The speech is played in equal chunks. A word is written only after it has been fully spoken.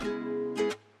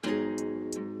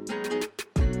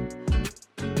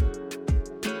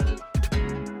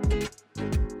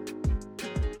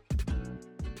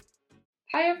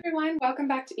Hi, everyone. Welcome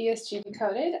back to ESG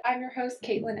Decoded. I'm your host,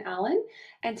 Caitlin Allen,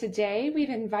 and today we've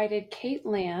invited Kate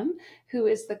Lamb, who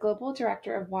is the Global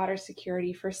Director of Water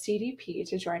Security for CDP,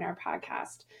 to join our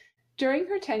podcast. During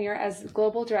her tenure as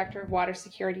Global Director of Water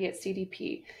Security at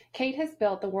CDP, Kate has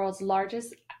built the world's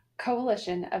largest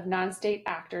coalition of non-state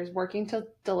actors working to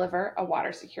deliver a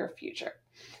water-secure future.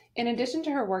 In addition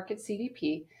to her work at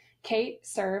CDP, Kate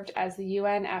served as the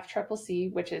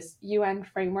UNFCCC, which is UN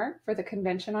Framework for the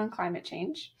Convention on Climate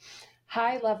Change,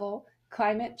 high-level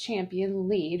climate champion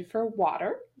lead for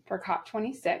water for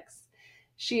COP26.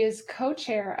 She is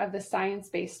co-chair of the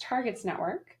Science-Based Targets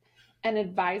Network, an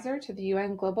advisor to the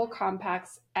UN Global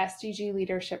Compact's SDG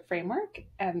Leadership Framework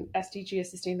and SDG is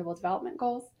Sustainable Development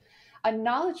Goals, a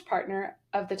knowledge partner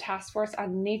of the Task Force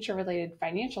on Nature-Related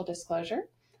Financial Disclosure,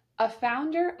 a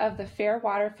founder of the Fair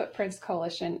Water Footprints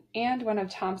Coalition, and one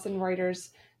of Thomson Reuters'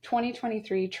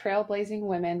 2023 Trailblazing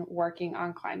Women Working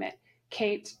on Climate.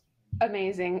 Kate,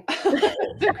 amazing.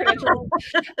 The credentials.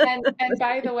 And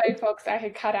by the way, folks, I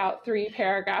had cut out 3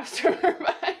 paragraphs from her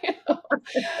bio.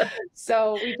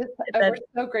 So we're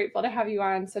so grateful to have you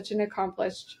on, such an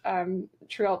accomplished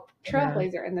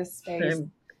trailblazer in this space.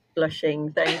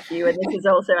 Blushing, thank you. And this is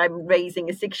also, I'm raising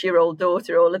a 6-year-old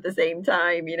daughter all at the same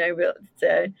time, but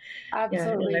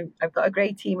absolutely. Yeah, I've got a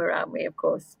great team around me, of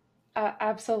course.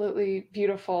 Absolutely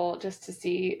beautiful just to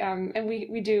see. And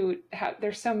we do have,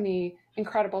 there's so many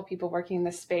incredible people working in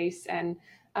this space, and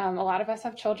a lot of us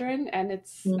have children, and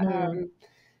it's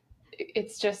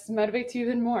just motivates you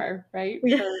even more, right?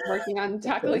 Yeah. For working on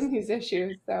tackling these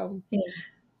issues. So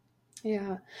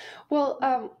yeah.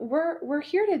 Well, we're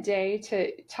here today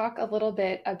to talk a little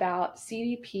bit about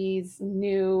CDP's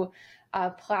new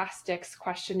plastics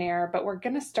questionnaire, but we're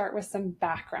going to start with some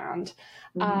background.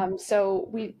 So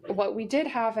we did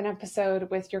have an episode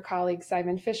with your colleague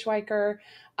Simon Fischweiker,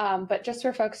 but just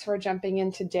for folks who are jumping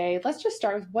in today, let's just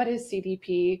start with what is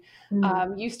CDP.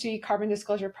 Used to be Carbon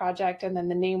Disclosure Project, and then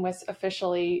the name was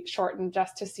officially shortened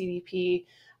just to CDP.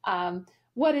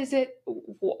 What is it?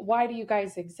 Why do you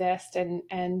guys exist?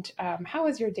 And how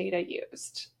is your data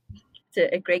used?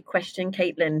 It's a great question,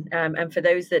 Caitlin. And for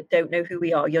those that don't know who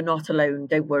we are, you're not alone.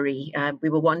 Don't worry. We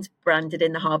were once branded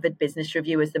in the Harvard Business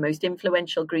Review as the most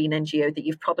influential green NGO that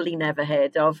you've probably never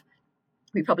heard of.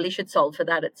 We probably should solve for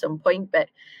that at some point, but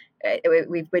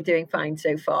we're doing fine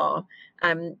so far.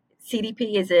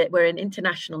 CDP we're an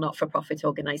international not-for-profit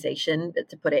organization, but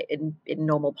to put it in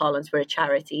normal parlance, we're a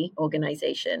charity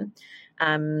organization.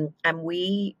 And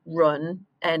we run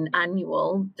an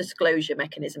annual disclosure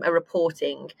mechanism, a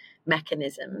reporting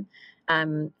mechanism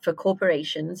for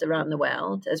corporations around the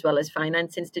world, as well as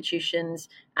finance institutions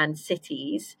and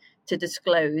cities, to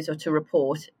disclose or to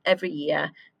report every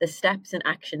year the steps and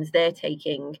actions they're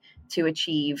taking to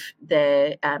achieve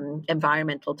their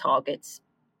environmental targets.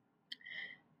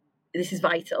 This is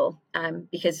vital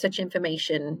because such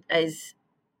information is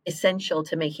essential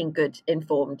to making good,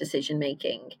 informed decision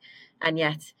making. And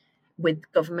yet,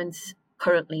 with governments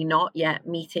currently not yet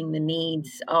meeting the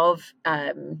needs of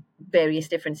various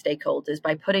different stakeholders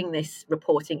by putting this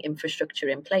reporting infrastructure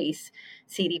in place,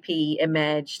 CDP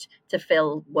emerged to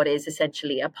fill what is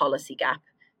essentially a policy gap,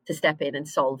 to step in and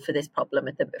solve for this problem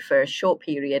for a short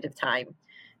period of time.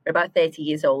 We're about 30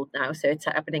 years old now, so it's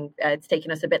happening. It's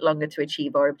taken us a bit longer to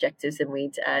achieve our objectives than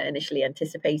we'd initially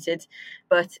anticipated,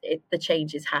 but the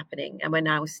change is happening, and we're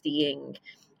now seeing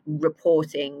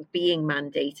reporting being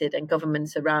mandated and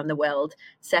governments around the world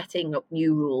setting up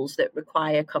new rules that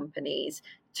require companies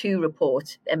to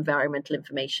report environmental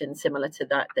information similar to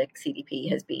that the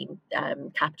CDP has been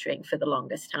capturing for the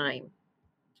longest time.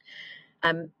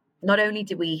 Not only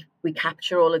do we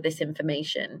capture all of this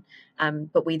information,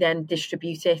 but we then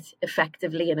distribute it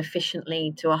effectively and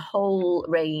efficiently to a whole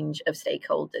range of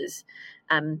stakeholders.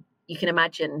 You can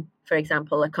imagine, for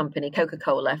example, a company,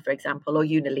 Coca-Cola, for example, or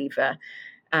Unilever,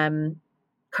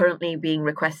 currently being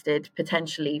requested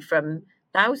potentially from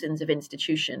thousands of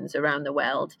institutions around the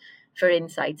world for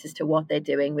insights as to what they're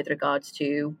doing with regards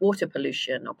to water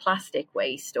pollution or plastic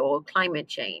waste or climate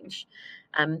change.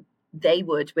 They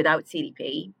would, without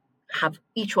CDP, have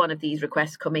each one of these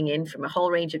requests coming in from a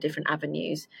whole range of different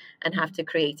avenues and have to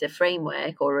create a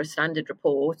framework or a standard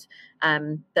report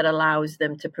that allows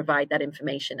them to provide that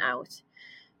information out.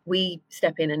 We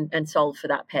step in and solve for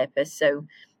that purpose. So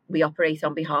we operate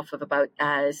on behalf of about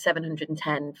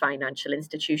 710 financial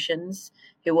institutions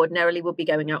who ordinarily would be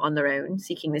going out on their own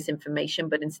seeking this information,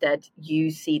 but instead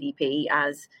use CDP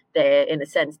as their, in a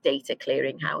sense, data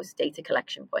clearinghouse, data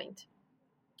collection point.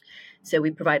 So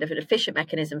we provide an efficient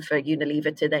mechanism for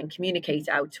Unilever to then communicate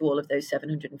out to all of those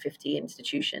 710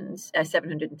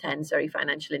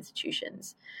 financial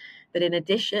institutions. But in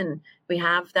addition, we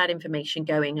have that information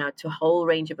going out to a whole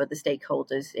range of other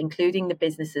stakeholders, including the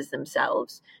businesses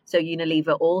themselves. So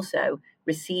Unilever also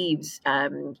receives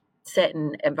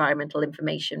certain environmental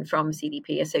information from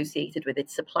CDP associated with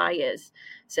its suppliers.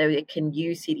 So it can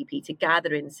use CDP to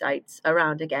gather insights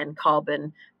around, again,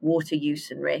 carbon, water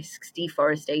use and risks,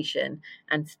 deforestation,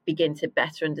 and begin to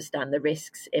better understand the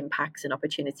risks, impacts, and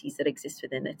opportunities that exist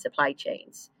within its supply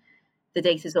chains. The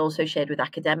data is also shared with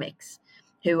academics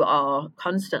who are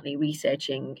constantly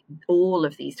researching all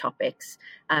of these topics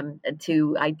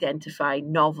to identify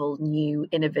novel, new,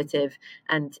 innovative,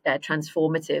 and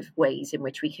transformative ways in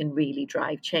which we can really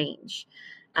drive change.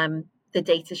 The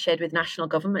data is shared with national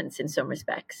governments in some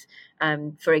respects.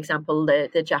 For example,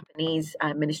 the Japanese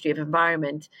Ministry of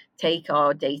Environment take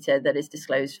our data that is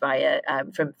disclosed via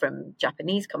from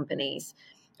Japanese companies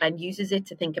and uses it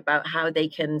to think about how they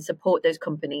can support those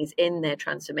companies in their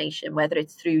transformation, whether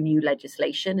it's through new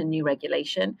legislation and new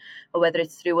regulation, or whether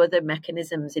it's through other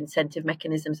mechanisms, incentive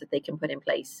mechanisms that they can put in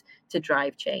place to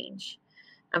drive change.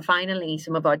 And finally,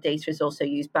 some of our data is also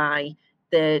used by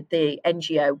the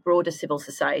NGO, broader civil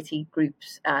society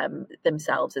groups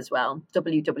themselves as well.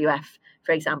 WWF,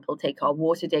 for example, take our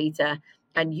water data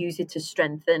and use it to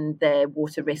strengthen their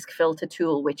water risk filter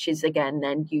tool, which is again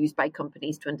then used by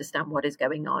companies to understand what is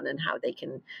going on and how they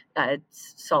can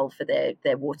solve for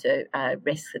their water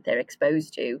risks that they're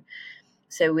exposed to.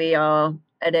 So we're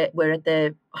at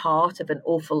the heart of an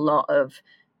awful lot of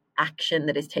action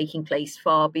that is taking place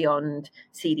far beyond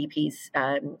CDP's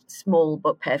small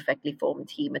but perfectly formed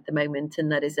team at the moment,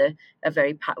 and that is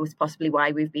was possibly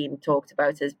why we've been talked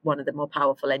about as one of the more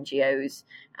powerful NGOs,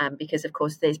 because of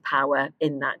course there's power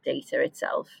in that data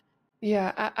itself.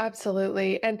 Yeah,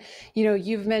 absolutely. And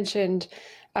you've mentioned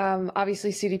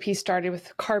obviously CDP started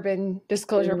with carbon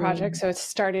disclosure project, so it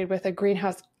started with a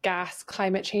greenhouse gas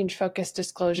climate change focused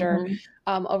disclosure.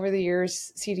 Over the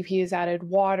years, CDP has added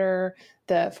water,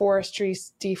 the forestry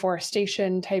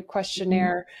deforestation type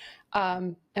questionnaire.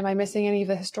 Am I missing any of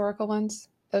the historical ones?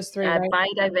 Those three, right?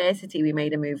 Biodiversity, we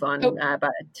made a move on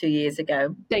about 2 years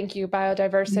ago. Thank you.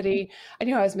 Biodiversity. I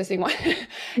knew I was missing one.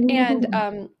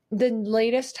 And the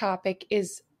latest topic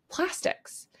is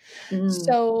plastics.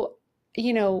 So,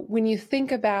 when you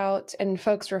think about and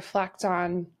folks reflect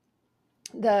on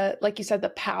like you said, the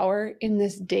power in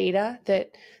this data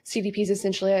that CDP is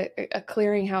essentially a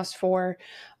clearinghouse for,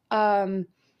 and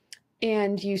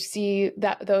you see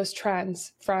that those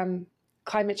trends from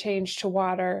climate change to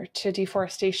water to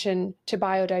deforestation to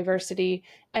biodiversity,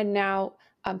 and now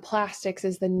plastics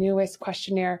is the newest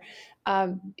questionnaire.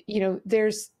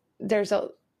 There's a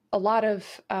lot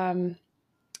of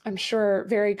I'm sure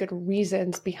very good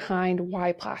reasons behind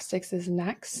why plastics is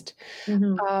next.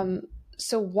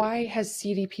 So why has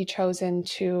CDP chosen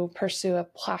to pursue a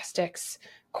plastics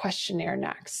questionnaire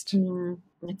next?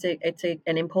 It's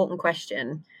an important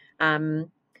question.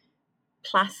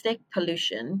 Plastic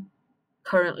pollution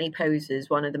currently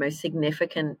poses one of the most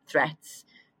significant threats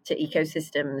to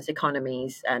ecosystems,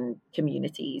 economies, and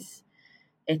communities.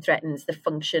 It threatens the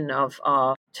function of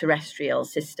our terrestrial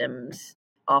systems,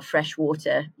 our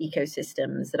freshwater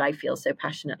ecosystems that I feel so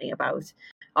passionately about,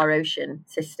 our ocean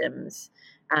systems.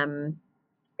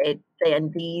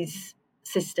 And these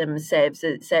systems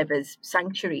serve as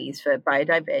sanctuaries for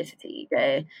biodiversity.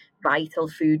 They're vital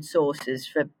food sources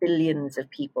for billions of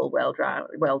people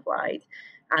worldwide,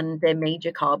 and they're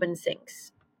major carbon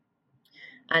sinks.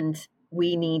 And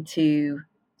we need to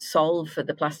solve for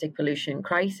the plastic pollution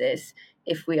crisis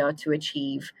if we are to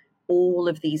achieve all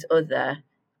of these other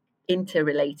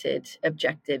interrelated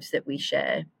objectives that we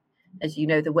share. As you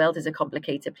know, the world is a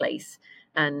complicated place,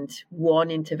 and one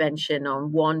intervention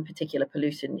on one particular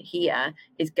pollutant here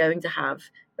is going to have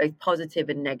both positive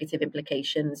and negative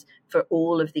implications for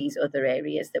all of these other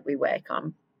areas that we work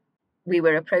on. We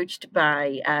were approached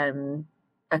by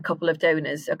a couple of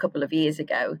donors a couple of years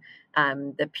ago,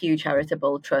 the Pew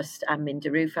Charitable Trust and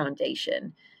Minderoo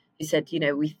Foundation, who said,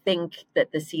 we think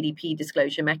that the CDP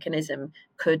disclosure mechanism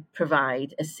could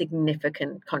provide a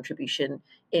significant contribution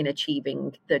in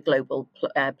achieving the global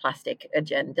plastic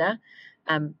agenda.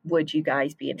 Would you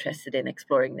guys be interested in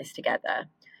exploring this together?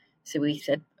 So we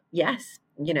said, yes,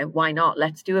 why not?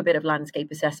 Let's do a bit of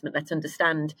landscape assessment. Let's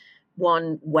understand,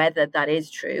 one, whether that is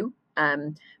true.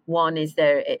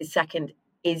 Second,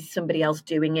 is somebody else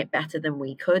doing it better than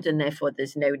we could, and therefore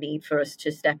there's no need for us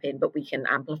to step in, but we can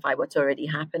amplify what's already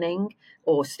happening,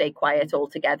 or stay quiet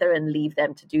altogether and leave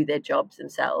them to do their jobs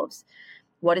themselves.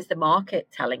 What is the market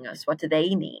telling us? What do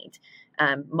they need?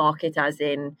 Market as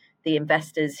in the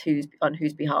investors on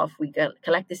whose behalf we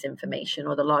collect this information,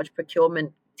 or the large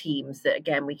procurement teams that,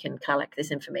 again, we can collect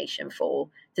this information for.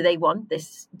 Do they want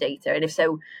this data? And if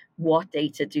so, what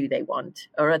data do they want?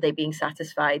 Or are they being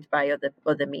satisfied by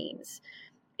other means?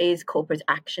 Is corporate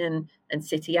action and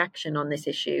city action on this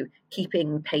issue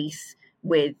keeping pace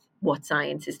with what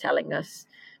science is telling us?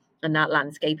 And that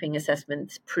landscaping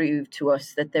assessment proved to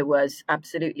us that there was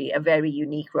absolutely a very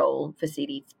unique role for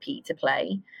CDP to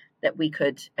play, that we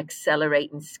could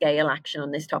accelerate and scale action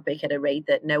on this topic at a rate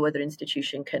that no other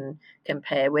institution can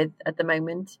compare with at the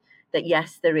moment. That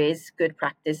yes, there is good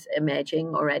practice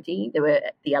emerging already. There were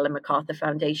the Ellen MacArthur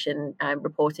Foundation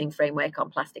reporting framework on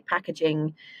plastic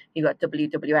packaging. You've got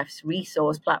WWF's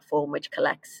resource platform, which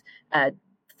collects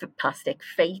plastic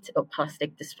fate or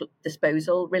plastic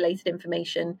disposal related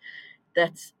information.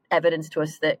 That's evidence to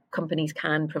us that companies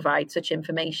can provide such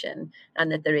information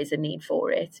and that there is a need for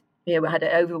it. We had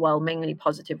an overwhelmingly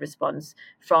positive response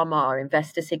from our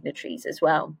investor signatories as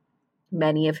well,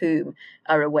 many of whom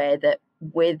are aware that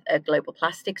with a global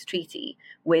plastics treaty,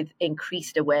 with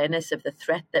increased awareness of the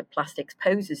threat that plastics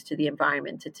poses to the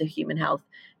environment and to human health,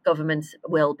 governments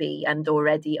will be and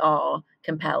already are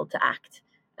compelled to act,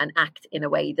 and act in a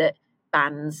way that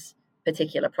bans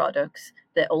particular products,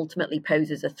 that ultimately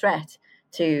poses a threat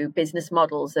to business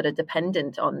models that are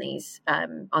dependent on these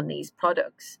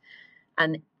products.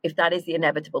 And if that is the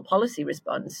inevitable policy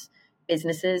response,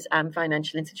 businesses and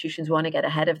financial institutions want to get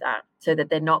ahead of that so that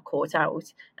they're not caught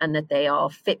out and that they are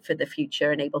fit for the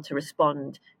future and able to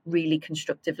respond really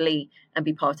constructively and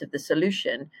be part of the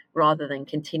solution, rather than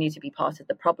continue to be part of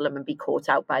the problem and be caught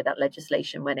out by that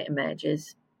legislation when it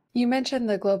emerges. You mentioned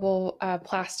the Global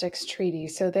Plastics Treaty.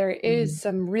 So there is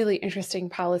some really interesting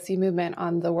policy movement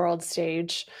on the world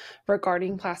stage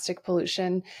regarding plastic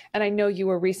pollution. And I know you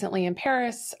were recently in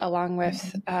Paris along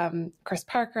with Chris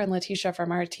Parker and Letitia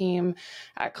from our team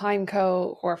at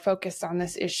ClimeCo, who are focused on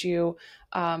this issue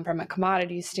from a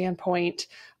commodities standpoint.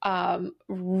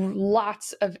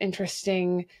 Lots of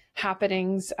interesting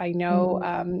happenings, I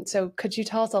know. So could you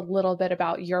tell us a little bit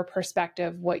about your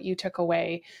perspective, what you took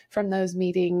away from those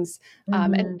meetings,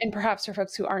 and perhaps for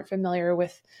folks who aren't familiar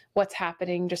with what's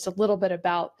happening, just a little bit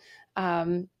about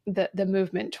the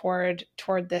movement toward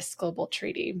this global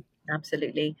treaty?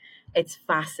 Absolutely. It's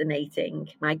fascinating.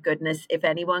 My goodness, if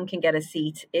anyone can get a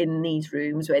seat in these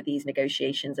rooms where these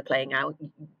negotiations are playing out,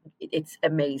 it's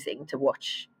amazing to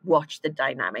watch the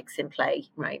dynamics in play,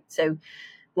 right? So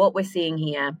what we're seeing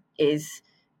here is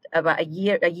about a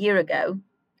year ago,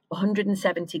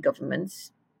 170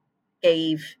 governments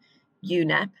gave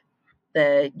UNEP,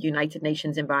 the United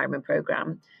Nations Environment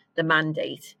Programme, the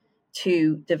mandate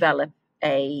to develop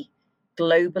a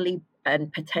globally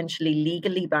and potentially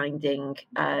legally binding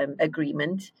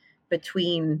agreement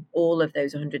between all of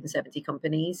those 170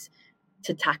 companies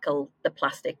to tackle the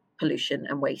plastic pollution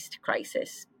and waste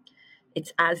crisis.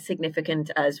 It's as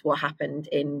significant as what happened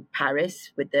in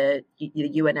Paris with the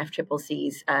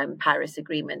UNFCCC's Paris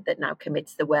Agreement that now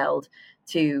commits the world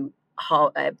to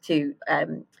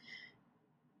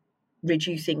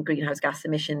reducing greenhouse gas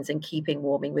emissions and keeping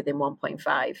warming within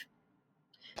 1.5.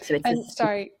 So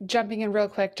sorry, jumping in real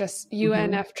quick, just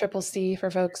UNFCCC for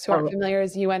folks who aren't familiar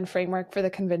is UN Framework for the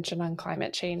Convention on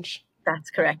Climate Change.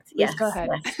 That's correct. Please yes. Go ahead.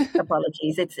 Yes.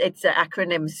 Apologies. It's an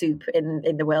acronym soup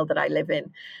in the world that I live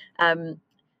in.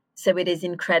 So it is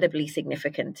incredibly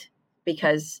significant,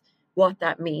 because what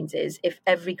that means is if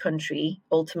every country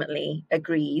ultimately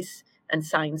agrees and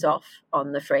signs off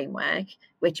on the framework,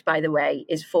 which, by the way,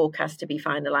 is forecast to be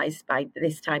finalized by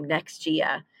this time next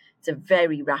year, it's a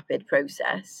very rapid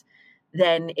process,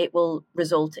 then it will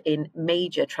result in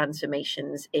major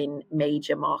transformations in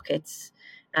major markets.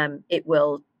 It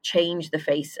will change the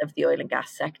face of the oil and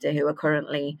gas sector, who are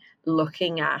currently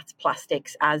looking at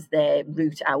plastics as their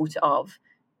route out of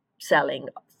selling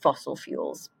fossil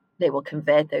fuels. They will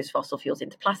convert those fossil fuels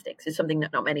into plastics. It's something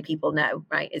that not many people know,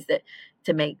 right? Is that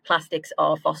to make plastics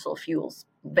are fossil fuels,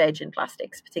 virgin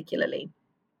plastics particularly.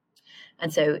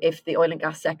 And so if the oil and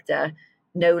gas sector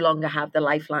no longer have the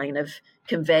lifeline of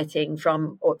converting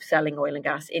from or selling oil and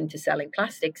gas into selling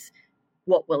plastics,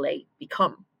 what will they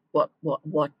become?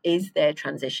 What is their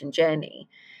transition journey?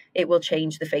 It will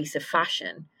change the face of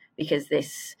fashion, because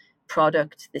this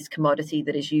product, this commodity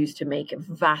that is used to make a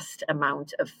vast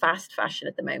amount of fast fashion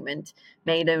at the moment,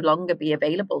 may no longer be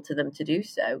available to them to do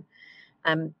so.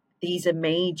 These are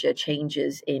major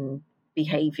changes in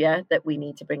behavior that we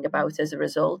need to bring about as a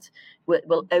result.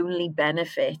 Will only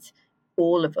benefit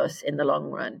all of us in the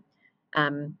long run.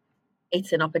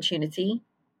 It's an opportunity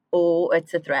or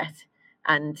it's a threat.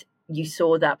 And you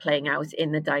saw that playing out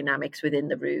in the dynamics within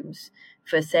the rooms.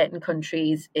 For certain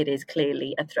countries, it is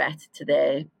clearly a threat to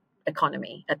their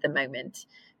economy at the moment.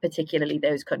 particularly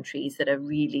those countries that are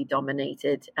really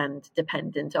dominated and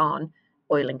dependent on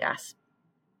oil and gas.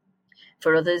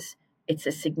 For others, it's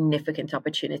a significant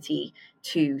opportunity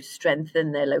to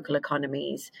strengthen their local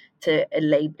economies, to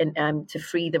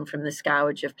free them from the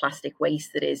scourge of plastic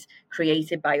waste that is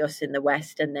created by us in the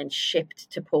West and then shipped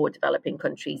to poor developing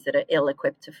countries that are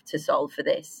ill-equipped to solve for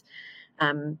this.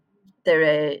 There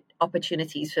are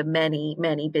opportunities for many,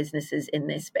 many businesses in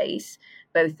this space,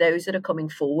 both those that are coming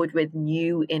forward with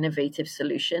new innovative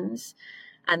solutions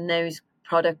and those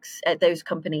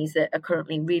companies that are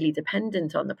currently really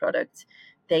dependent on the product.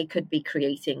 They could be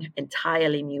creating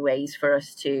entirely new ways for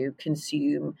us to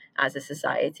consume as a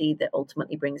society that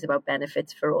ultimately brings about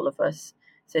benefits for all of us.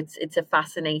 So it's a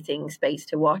fascinating space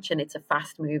to watch, and it's a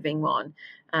fast-moving one,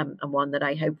 and one that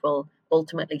I hope will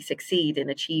ultimately succeed in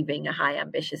achieving a high,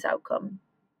 ambitious outcome.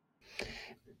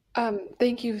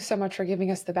 Thank you so much for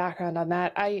giving us the background on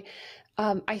that. I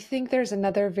think there's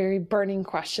another very burning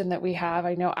question that we have.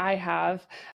 I know I have,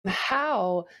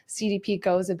 how CDP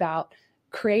goes about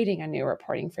creating a new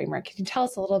reporting framework. Can you tell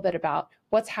us a little bit about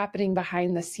what's happening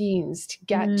behind the scenes to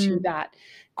get to that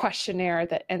questionnaire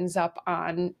that ends up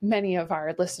on many of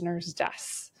our listeners'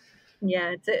 desks?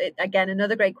 Yeah, again,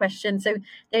 another great question. So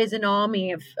there's an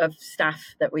army of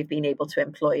staff that we've been able to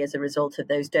employ as a result of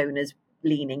those donors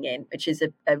leaning in, which is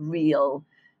a real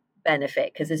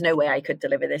benefit, because there's no way I could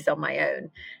deliver this on my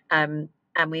own.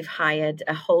 And we've hired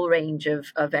a whole range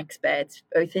of experts,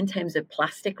 both in terms of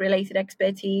plastic related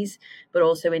expertise, but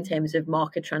also in terms of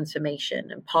market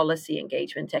transformation and policy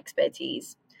engagement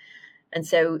expertise. And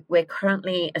so we're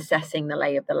currently assessing the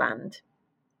lay of the land.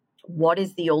 What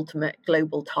is the ultimate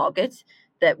global target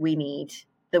that we need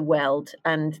the world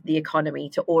and the economy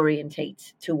to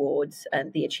orientate towards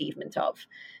and the achievement of?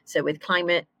 So with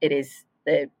climate, it is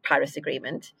the Paris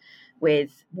Agreement.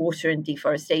 With water and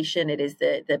deforestation, it is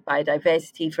the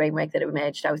biodiversity framework that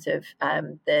emerged out of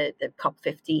the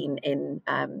COP15 in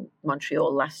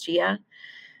Montreal last year.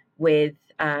 With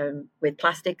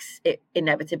plastics, it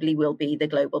inevitably will be the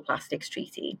Global Plastics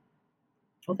Treaty,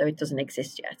 although it doesn't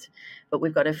exist yet. But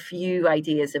we've got a few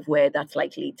ideas of where that's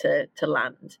likely to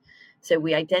land. So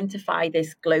we identify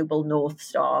this global North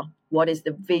Star. What is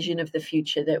the vision of the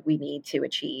future that we need to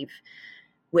achieve?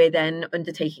 We're then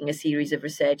undertaking a series of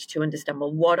research to understand,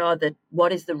 well,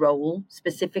 what is the role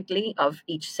specifically of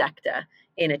each sector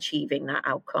in achieving that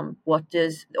outcome? What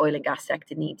does the oil and gas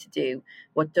sector need to do?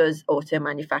 What does auto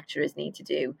manufacturers need to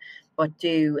do? What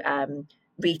do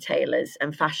retailers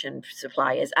and fashion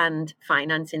suppliers and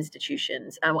finance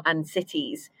institutions and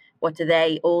cities, what do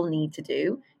they all need to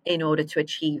do in order to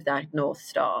achieve that North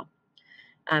Star?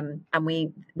 And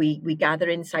we gather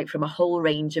insight from a whole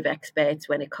range of experts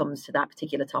when it comes to that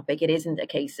particular topic. It isn't a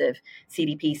case of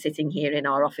CDP sitting here in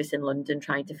our office in London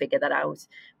trying to figure that out.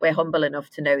 We're humble enough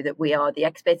to know that we are the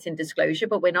experts in disclosure,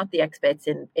 but we're not the experts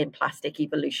in plastic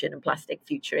evolution and plastic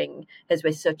futuring, as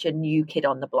we're such a new kid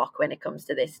on the block when it comes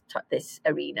to this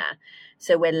arena.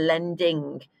 So we're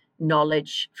lending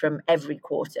knowledge from every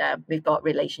quarter. We've got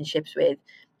relationships with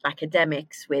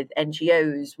academics, with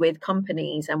NGOs, with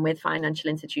companies, and with financial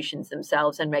institutions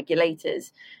themselves and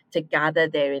regulators to gather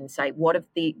their insight.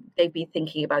 They've been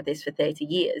thinking about this for 30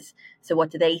 years. So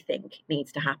what do they think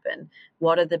needs to happen?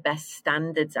 What are the best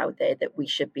standards out there that we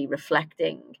should be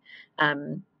reflecting?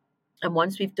 And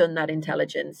once we've done that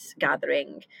intelligence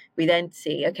gathering, we then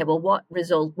see, okay, well,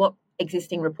 what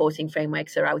existing reporting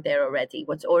frameworks are out there already?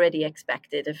 What's already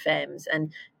expected of firms?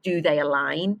 And do they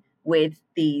align with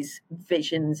these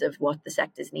visions of what the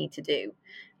sectors need to do?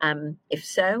 If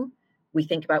so, we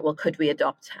think about, well, could we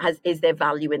adopt? Is there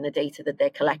value in the data that they're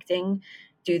collecting?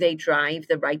 Do they drive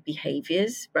the right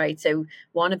behaviors, right? So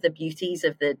one of the beauties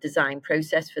of the design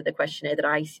process for the questionnaire that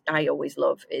I always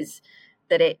love is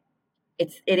that it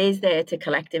is there to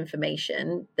collect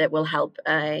information that will help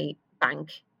a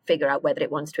bank figure out whether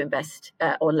it wants to invest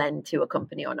or lend to a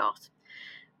company or not.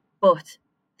 But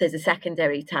there's a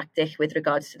secondary tactic with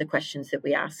regards to the questions that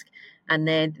we ask, and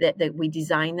then that we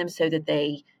design them so that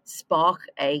they spark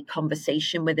a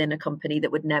conversation within a company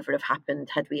that would never have happened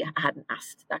had we hadn't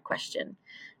asked that question.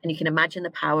 And you can imagine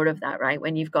the power of that, right?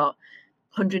 When you've got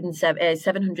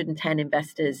 710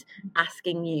 investors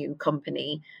asking you,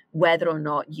 company, whether or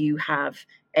not you have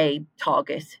a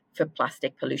target for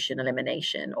plastic pollution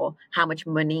elimination, or how much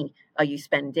money are you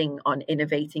spending on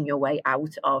innovating your way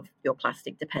out of your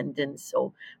plastic dependence,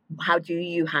 or how do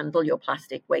you handle your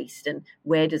plastic waste, and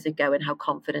where does it go, and how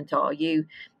confident are you?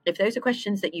 If those are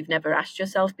questions that you've never asked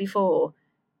yourself before,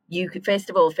 you could first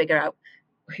of all figure out,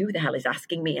 who the hell is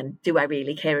asking me, and do I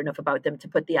really care enough about them to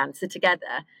put the answer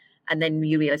together? And then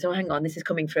you realize, oh, hang on, this is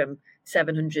coming from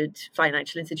 700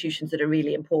 financial institutions that are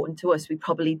really important to us. We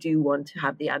probably do want to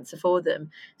have the answer for them.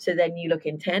 So then you look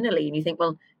internally and you think,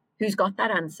 well, who's got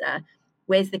that answer?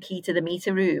 Where's the key to the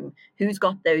meter room? Who's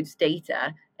got those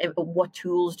data? What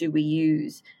tools do we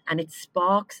use? And it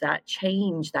sparks that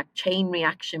change, that chain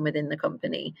reaction within the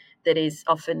company that is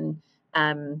often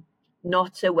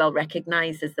not so well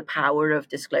recognized as the power of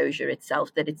disclosure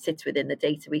itself, that it sits within the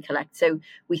data we collect. So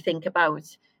we think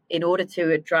about, in order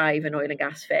to drive an oil and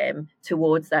gas firm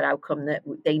towards that outcome that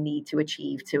they need to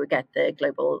achieve to get the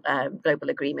global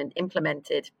agreement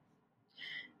implemented,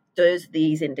 does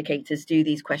these indicators, do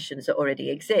these questions that already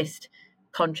exist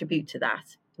contribute to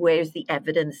that? Where's the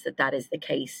evidence that that is the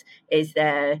case? Is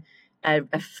there a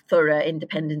thorough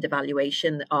independent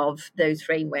evaluation of those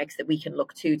frameworks that we can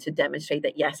look to demonstrate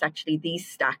that, yes, actually these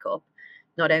stack up?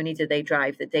 Not only do they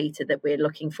drive the data that we're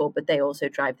looking for, but they also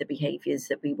drive the behaviors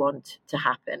that we want to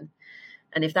happen.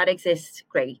 And if that exists,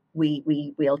 great.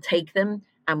 We'll take them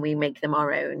and we make them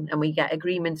our own. And we get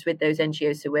agreements with those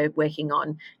NGOs. So we're working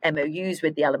on MOUs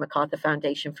with the Ellen MacArthur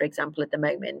Foundation, for example, at the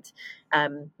moment,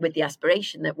 with the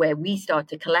aspiration that where we start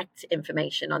to collect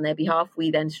information on their behalf, we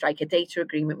then strike a data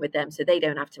agreement with them so they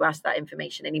don't have to ask that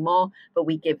information anymore, but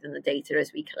we give them the data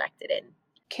as we collect it in.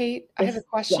 Cate, I have a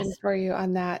question for you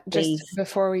on that, just Please.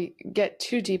 before we get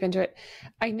too deep into it.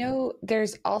 I know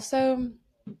there's also,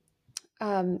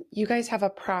 you guys have a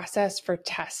process for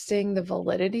testing the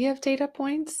validity of data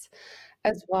points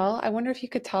as well. I wonder if you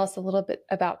could tell us a little bit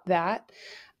about that,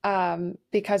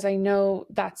 because I know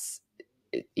that's,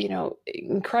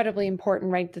 incredibly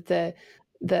important, right? That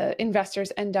the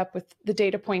investors end up with the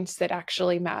data points that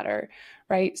actually matter,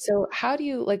 right? So how do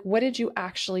you, what did you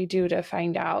actually do to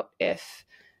find out if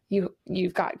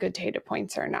you've got good data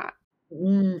points or not?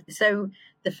 So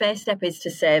the first step is to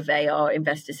survey our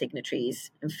investor signatories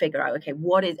and figure out, okay,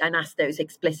 and ask those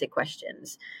explicit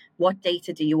questions. What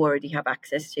data do you already have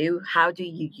access to? How do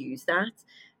you use that?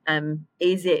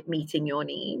 Is it meeting your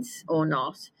needs or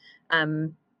not?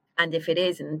 And if it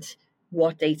isn't,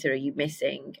 what data are you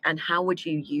missing? And how would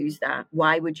you use that?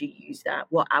 Why would you use that?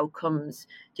 What outcomes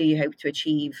do you hope to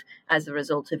achieve as a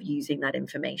result of using that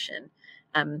information?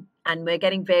 And we're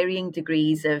getting varying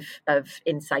degrees of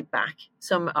insight back.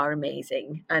 Some are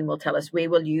amazing and will tell us, we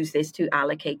will use this to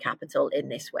allocate capital in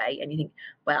this way. And you think,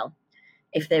 well,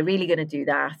 if they're really going to do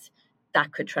that,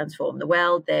 that could transform the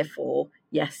world. Therefore,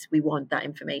 yes, we want that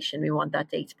information. We want that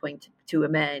data point to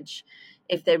emerge.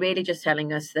 If they're really just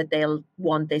telling us that they'll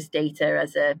want this data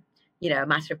as a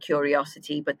matter of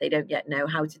curiosity, but they don't yet know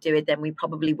how to do it, then we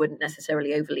probably wouldn't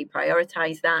necessarily overly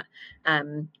prioritize that.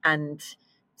 And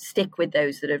stick with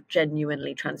those that are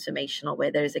genuinely transformational,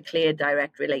 where there is a clear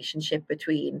direct relationship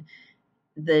between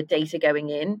the data going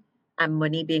in and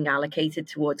money being allocated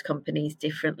towards companies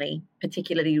differently,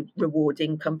 particularly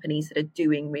rewarding companies that are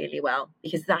doing really well,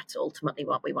 because that's ultimately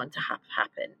what we want to have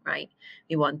happen, right?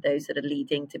 We want those that are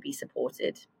leading to be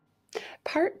supported.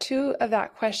 Part two of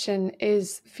that question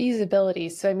is feasibility.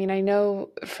 So, I mean, I know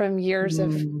from years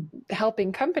of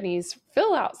helping companies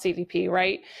fill out CDP,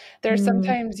 right? There's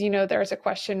sometimes, there's a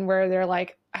question where they're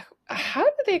like, how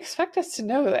do they expect us to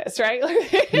know this, right?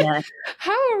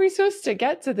 How are we supposed to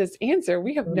get to this answer?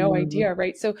 We have no idea,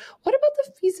 right? So what about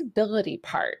the feasibility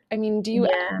part? I mean, do you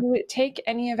take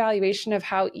any evaluation of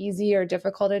how easy or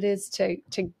difficult it is to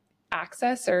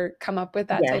access or come up with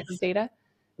that type of data?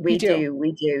 We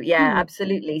do. Yeah,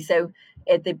 absolutely. So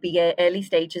at the early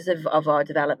stages of our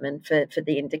development for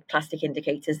the plastic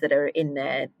indicators that are in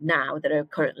there now, that are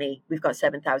currently, we've got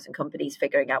 7,000 companies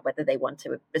figuring out whether they want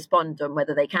to respond and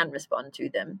whether they can respond to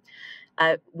them.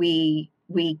 We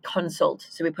consult.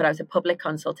 So we put out a public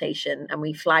consultation and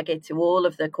we flag it to all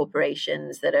of the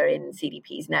corporations that are in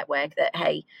CDP's network that,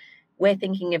 hey, we're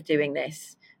thinking of doing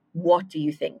this. What do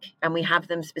you think? And we have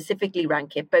them specifically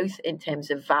rank it both in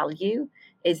terms of value.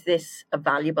 Is this a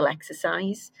valuable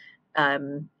exercise?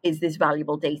 Is this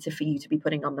valuable data for you to be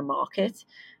putting on the market?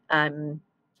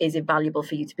 Is it valuable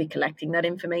for you to be collecting that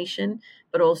information?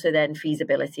 But also then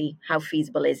feasibility. How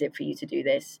feasible is it for you to do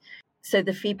this? So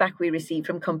the feedback we received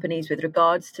from companies with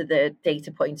regards to the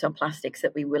data points on plastics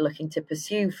that we were looking to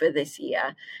pursue for this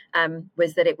year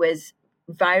was that it was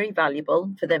very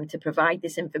valuable for them to provide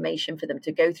this information, for them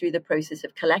to go through the process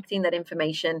of collecting that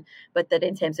information, but that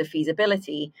in terms of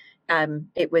feasibility,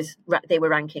 they were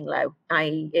ranking low.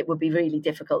 It would be really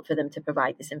difficult for them to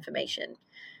provide this information.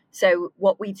 So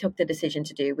what we took the decision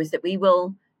to do was that we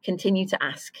will continue to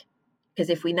ask, because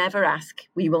if we never ask,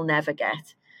 we will never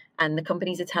get. And the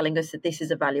companies are telling us that this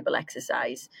is a valuable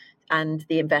exercise, and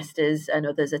the investors and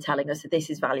others are telling us that this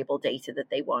is valuable data that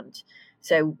they want.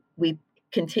 So we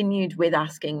continued with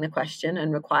asking the question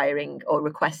and requiring or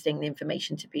requesting the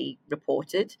information to be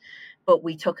reported, but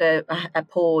we took a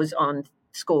pause on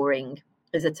scoring,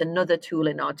 as it's another tool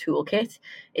in our toolkit,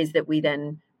 is that we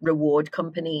then reward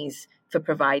companies for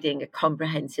providing a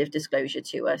comprehensive disclosure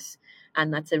to us.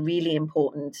 And that's a really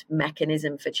important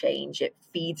mechanism for change.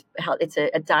 It's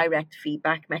a direct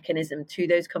feedback mechanism to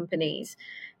those companies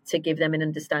to give them an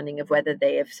understanding of whether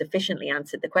they have sufficiently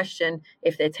answered the question,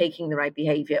 if they're taking the right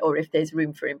behavior, or if there's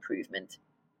room for improvement.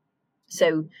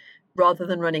 So rather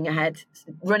than running ahead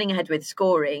with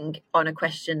scoring on a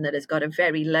question that has got a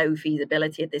very low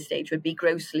feasibility at this stage would be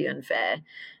grossly unfair.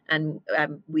 And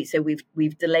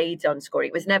we've delayed on scoring.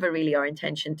 It was never really our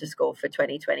intention to score for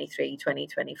 2023,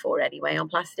 2024 anyway on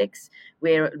plastics.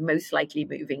 We're most likely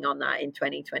moving on that in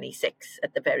 2026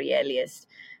 at the very earliest.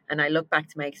 And I look back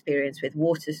to my experience with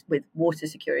water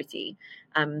security.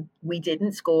 We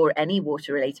didn't score any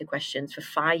water-related questions for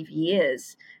 5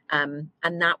 years. And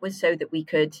that was so that we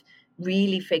could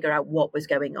really figure out what was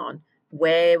going on.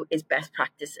 Where is best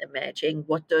practice emerging?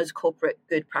 What does corporate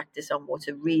good practice on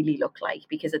water really look like?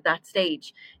 Because at that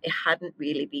stage, it hadn't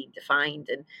really been defined.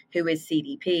 And who is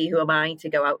CDP? Who am I to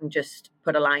go out and just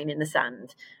put a line in the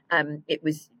sand? It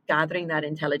was gathering that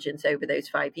intelligence over those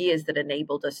 5 years that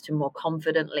enabled us to more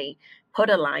confidently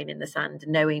put a line in the sand,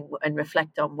 knowing and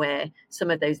reflect on where some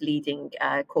of those leading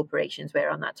corporations were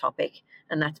on that topic.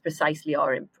 And that's precisely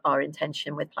our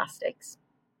intention with plastics.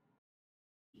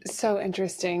 So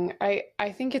interesting.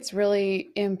 I think it's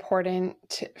really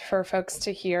important for folks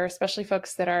to hear, especially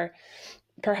folks that are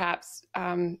perhaps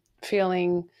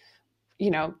feeling,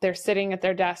 they're sitting at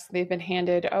their desk, they've been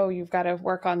handed, oh, you've got to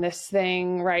work on this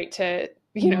thing, right?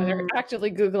 They're actively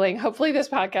Googling. Hopefully this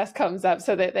podcast comes up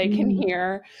so that they can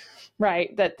hear,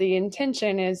 right, that the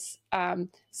intention is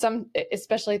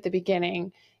especially at the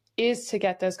beginning, is to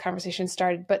get those conversations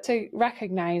started, but to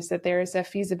recognize that there is a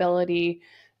feasibility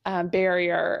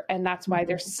barrier. And that's why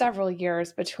there's several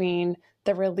years between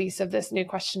the release of this new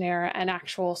questionnaire and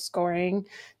actual scoring,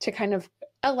 to kind of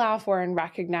allow for and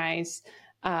recognize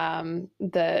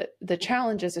the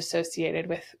challenges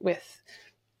associated with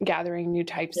gathering new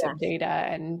types of data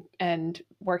and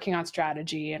working on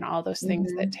strategy and all those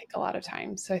things that take a lot of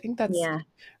time. So I think that's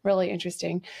really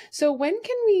interesting. So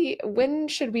when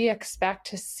should we expect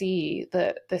to see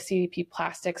the CDP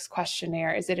plastics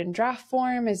questionnaire? Is it in draft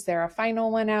form? Is there a final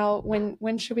one out?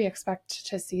 When should we expect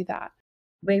to see that?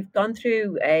 We've gone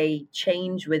through a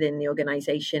change within the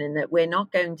organization in that we're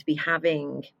not going to be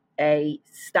having a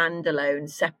standalone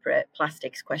separate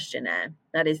plastics questionnaire.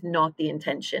 That is not the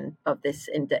intention of this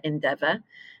endeavor.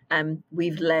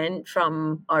 We've learned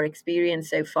from our experience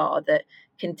so far that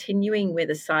continuing with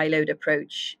a siloed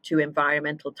approach to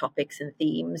environmental topics and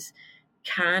themes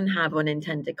can have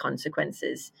unintended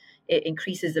consequences. It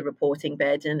increases the reporting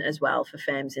burden as well for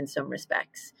firms in some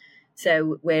respects.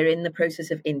 So we're in the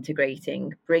process of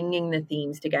integrating, bringing the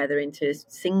themes together into a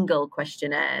single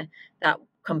questionnaire that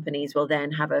companies will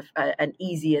then have an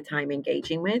easier time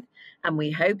engaging with. And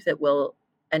we hope that will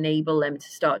enable them to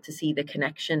start to see the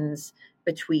connections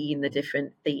between the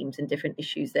different themes and different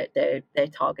issues that they're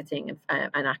targeting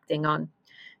and acting on.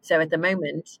 So at the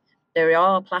moment, there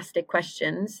are plastic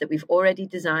questions that we've already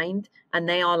designed, and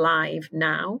they are live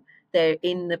now. They're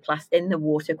in the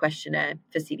water questionnaire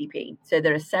for CDP. So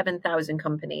there are 7,000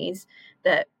 companies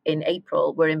that in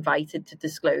April were invited to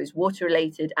disclose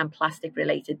water-related and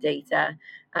plastic-related data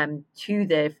to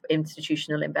their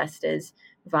institutional investors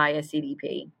via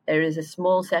CDP. There is a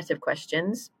small set of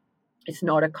questions. It's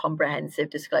not a comprehensive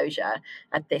disclosure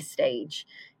at this stage.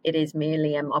 It is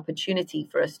merely an opportunity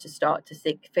for us to start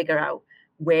to figure out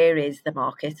where is the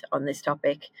market on this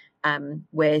topic.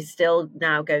 We're still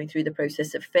now going through the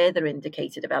process of further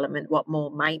indicator development, what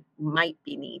more might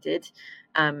be needed.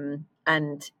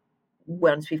 And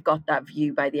once we've got that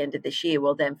view by the end of this year,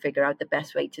 we'll then figure out the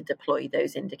best way to deploy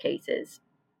those indicators.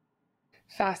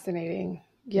 Fascinating.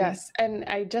 Yes. And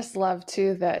I just love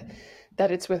too that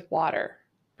it's with water,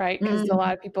 right? Because a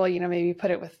lot of people, maybe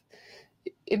put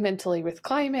it mentally with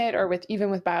climate or even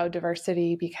with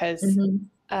biodiversity because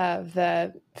of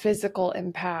the physical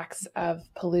impacts of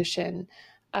pollution.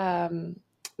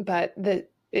 But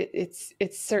it's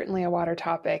certainly a water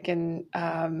topic and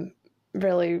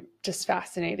really just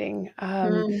fascinating.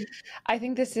 I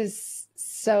think this is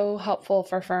so helpful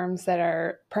for firms that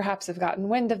are perhaps have gotten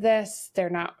wind of this. They're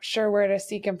not sure where to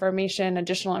seek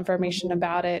additional information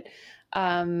about it.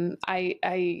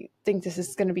 I think this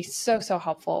is going to be so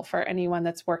helpful for anyone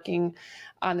that's working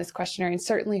on this questionnaire, and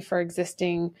certainly for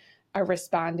existing our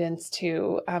respondents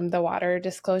to the water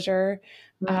disclosure.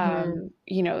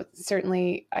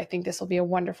 Certainly I think this will be a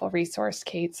wonderful resource,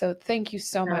 Cate. So thank you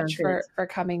so much for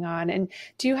coming on. And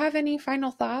do you have any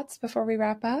final thoughts before we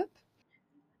wrap up?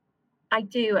 I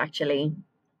do, actually.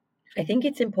 I think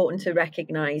it's important to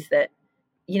recognize that,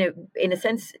 in a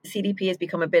sense, CDP has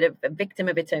become a bit of a victim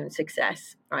of its own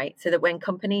success, right? So that when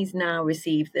companies now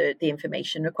receive the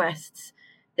information requests,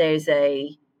 there's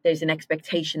an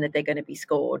expectation that they're going to be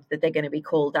scored, that they're going to be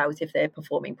called out if they're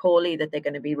performing poorly, that they're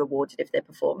going to be rewarded if they're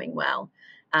performing well.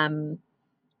 And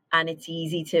it's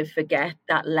easy to forget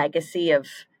that legacy of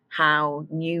how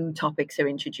new topics are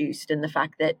introduced, and the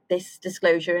fact that this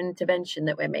disclosure intervention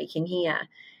that we're making here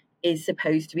is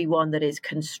supposed to be one that is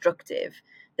constructive,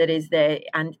 that is there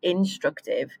and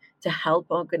instructive to help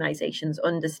organizations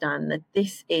understand that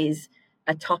this is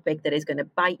a topic that is going to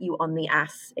bite you on the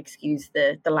ass, excuse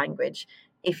the language,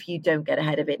 if you don't get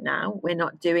ahead of it now. We're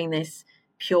not doing this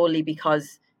purely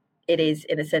because it is,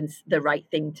 in a sense, the right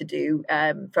thing to do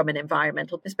from an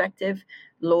environmental perspective.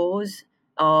 Laws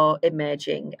are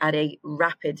emerging at a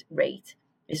rapid rate.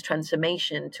 This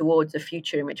transformation towards a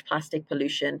future in which plastic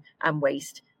pollution and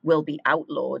waste will be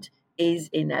outlawed is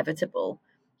inevitable.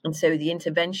 And so the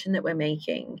intervention that we're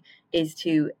making is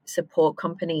to support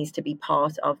companies to be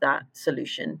part of that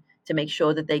solution, to make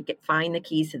sure that they find the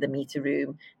keys to the meter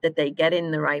room, that they get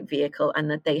in the right vehicle, and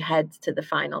that they head to the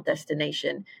final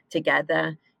destination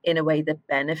together in a way that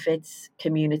benefits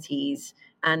communities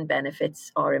and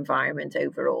benefits our environment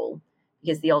overall.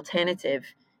 Because the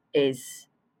alternative is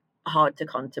hard to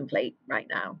contemplate right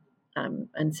now.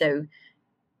 And so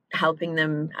helping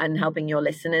them and helping your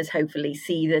listeners hopefully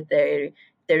see that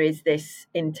there is this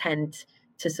intent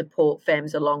to support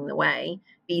firms along the way,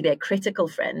 be their critical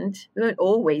friend. We won't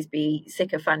always be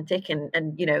sycophantic and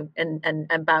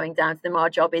bowing down to them. Our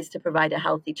job is to provide a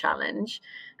healthy challenge,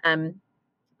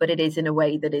 but it is in a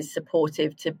way that is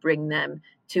supportive to bring them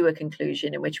to a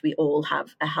conclusion in which we all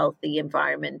have a healthy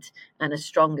environment and a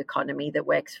strong economy that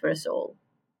works for us all.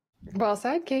 Well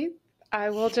said, Cate.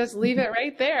 I will just leave it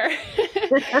right there.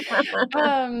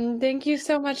 Thank you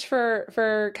so much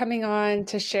for coming on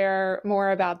to share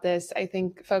more about this. I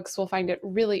think folks will find it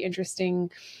really interesting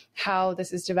how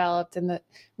this is developed, and the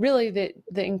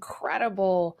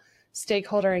incredible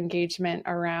stakeholder engagement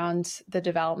around the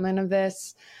development of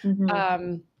this,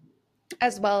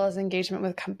 as well as engagement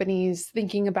with companies,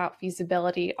 thinking about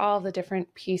feasibility, all the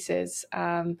different pieces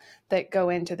that go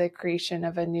into the creation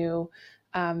of a new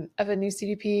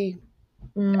CDP.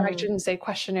 I shouldn't say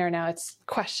questionnaire now, it's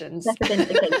questions.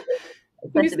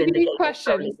 CDP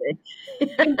questions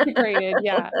integrated,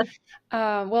 yeah.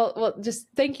 Well, just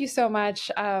thank you so much.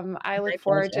 I look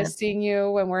forward to seeing you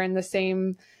when we're in the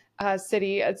same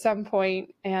city at some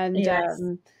point, and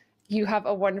you have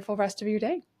a wonderful rest of your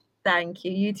day. Thank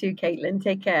you. You too, Caitlin.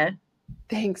 Take care.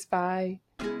 Thanks. Bye.